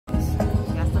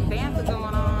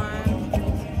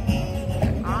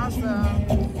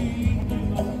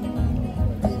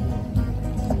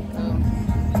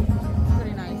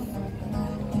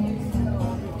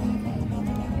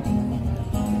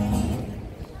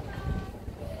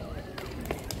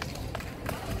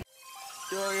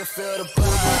sure you feel the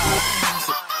vibes.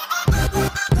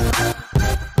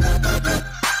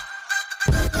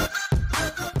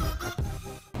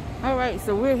 All right,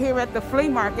 so we're here at the flea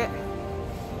market,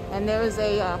 and there is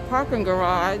a parking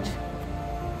garage,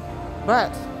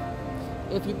 but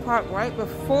if you park right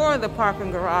before the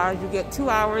parking garage, you get 2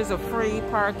 hours of free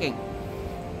parking.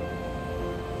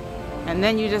 And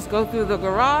then you just go through the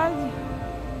garage,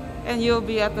 and you'll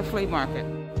be at the flea market.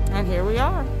 And here we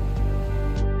are.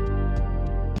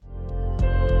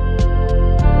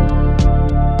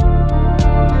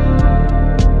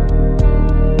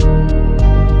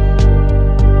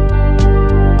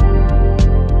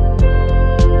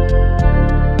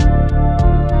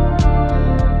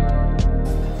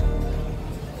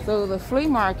 So the flea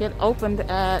market opened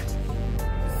at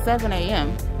 7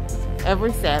 a.m.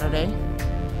 every Saturday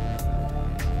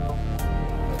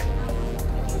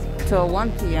till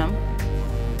 1 p.m.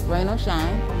 rain or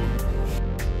shine.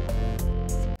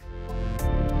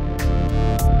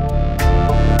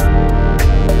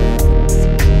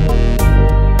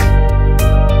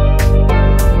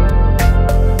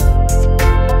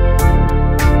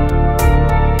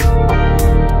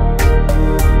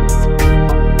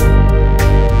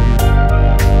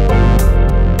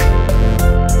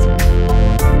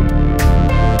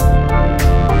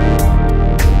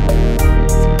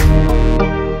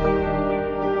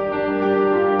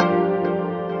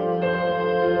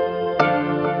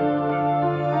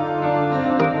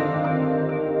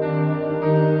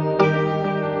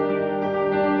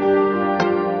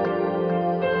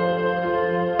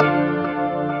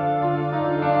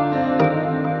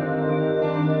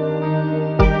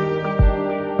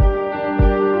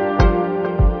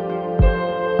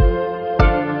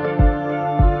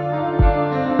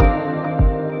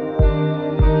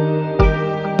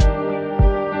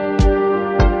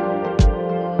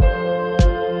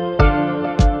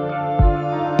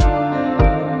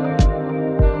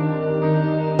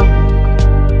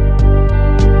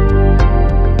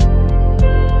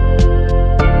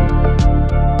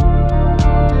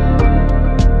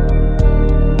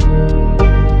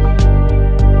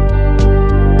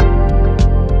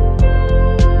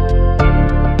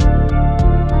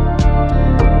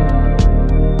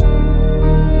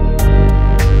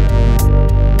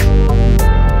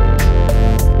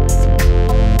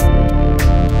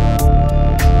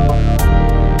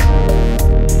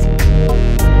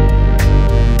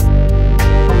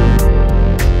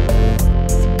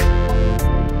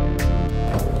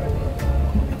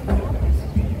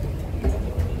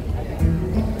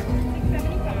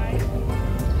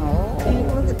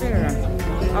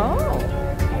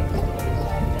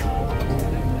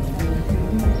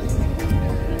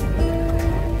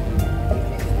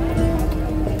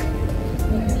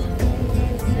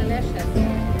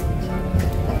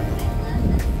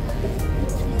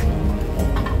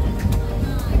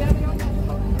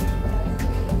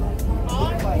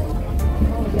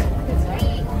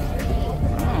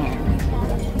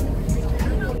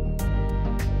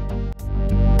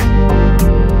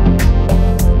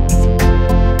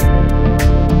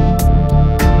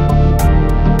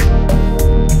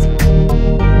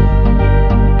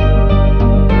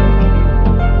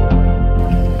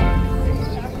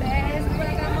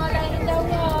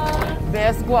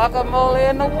 Best guacamole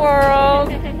in the world.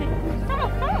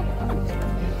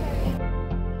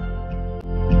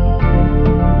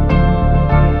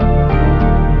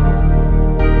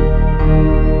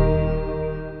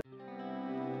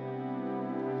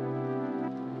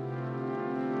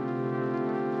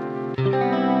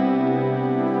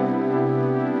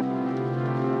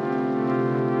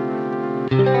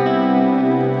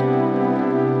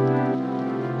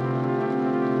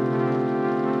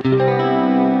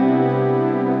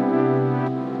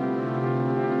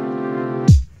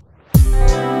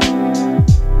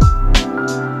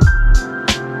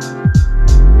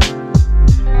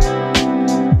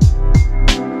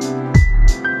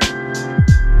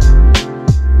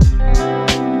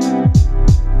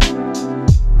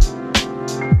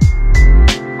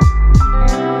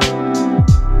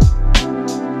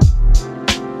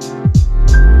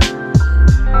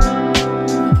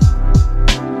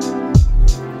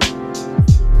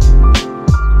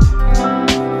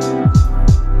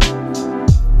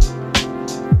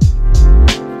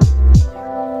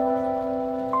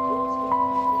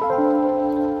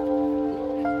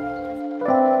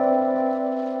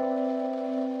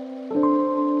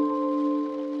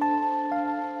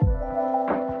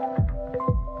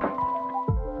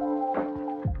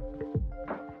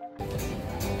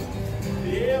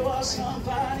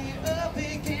 Somebody up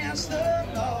against the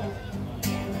law.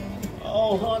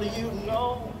 Oh, honey, you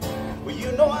know Well,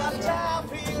 you know I die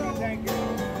for you.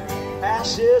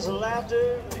 Ashes and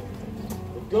laughter,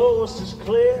 the ghost is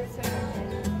clear.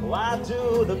 Oh, I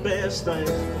do the best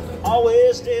things,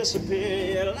 always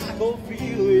disappear like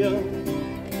Ophelia.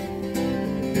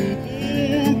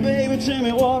 Baby, tell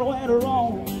me what went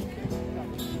wrong.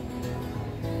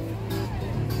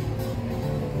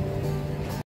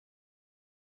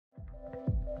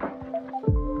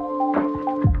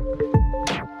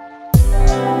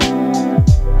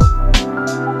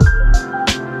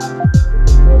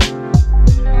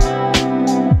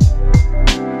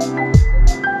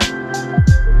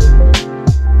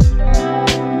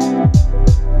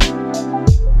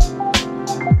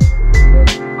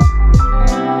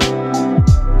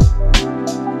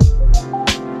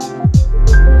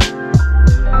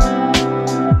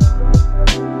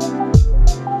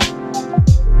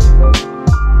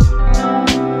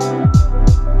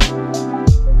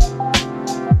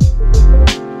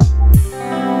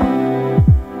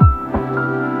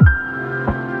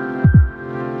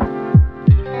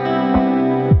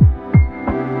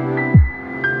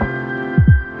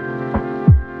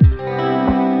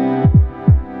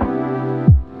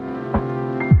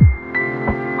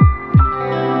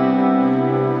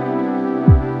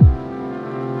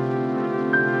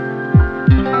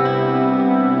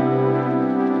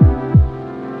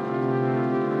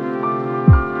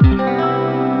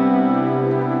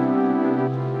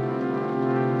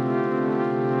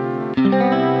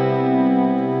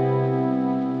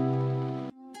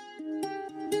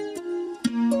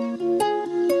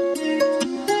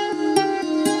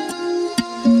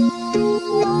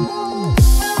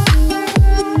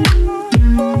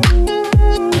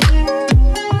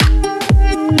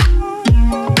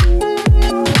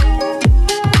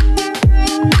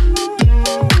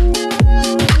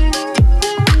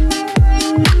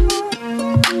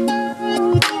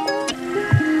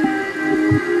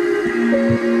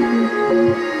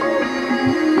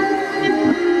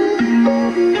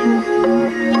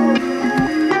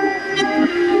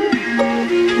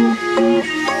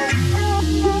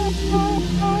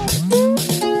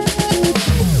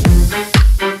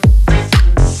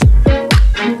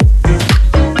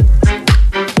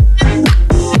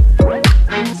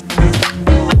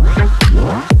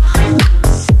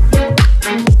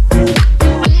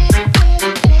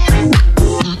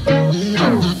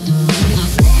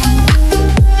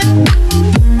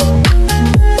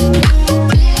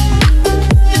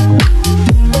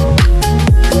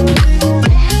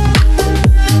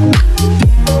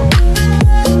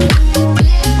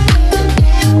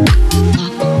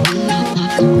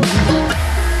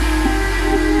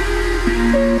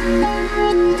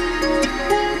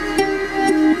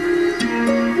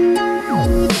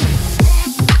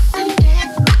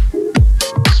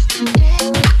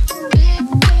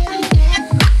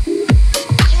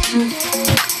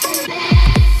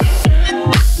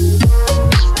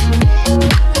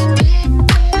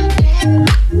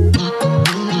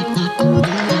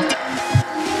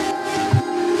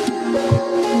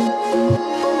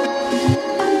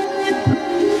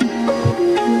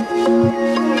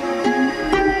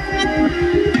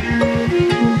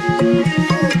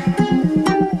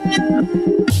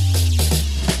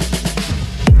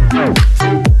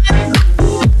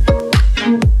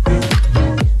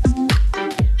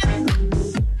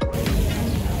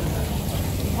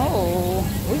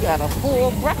 got a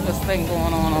full breakfast thing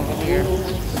going on over here.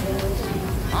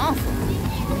 Awesome.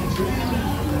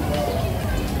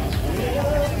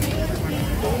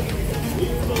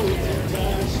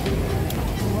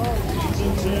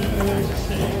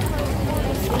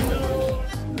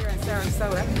 Here in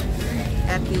Sarasota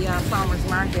at the farmer's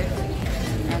market,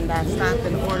 and I stopped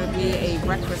and ordered me a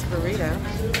breakfast burrito.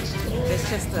 It's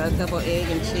just a double egg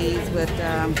and cheese with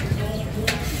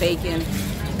bacon,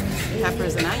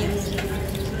 peppers, and onions.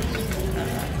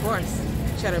 Of course,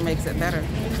 cheddar makes it better.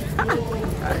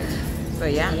 So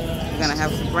yeah, we're gonna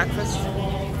have some breakfast.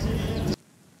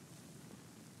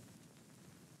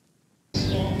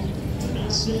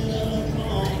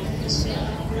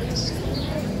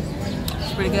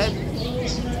 It's pretty good.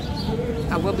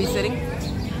 I will be sitting,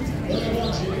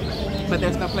 but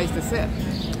there's no place to sit.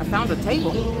 I found a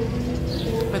table,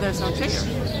 but there's no chair.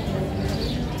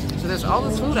 So there's all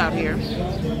this food out here,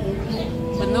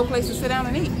 but no place to sit down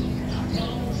and eat.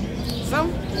 So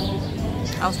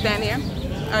I'll stand here,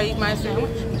 I'll eat my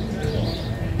sandwich,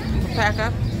 pack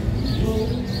up,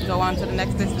 go on to the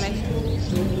next destination.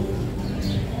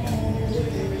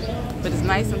 But it's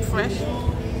nice and fresh,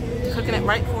 cooking it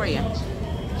right for you.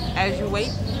 As you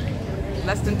wait,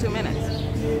 less than 2 minutes.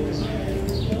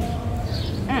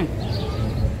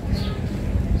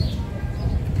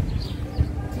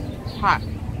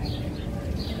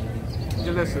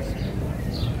 delicious.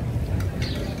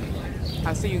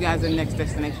 I'll see you guys in the next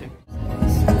destination.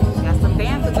 Got some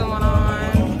dancing going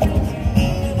on.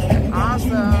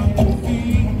 Awesome.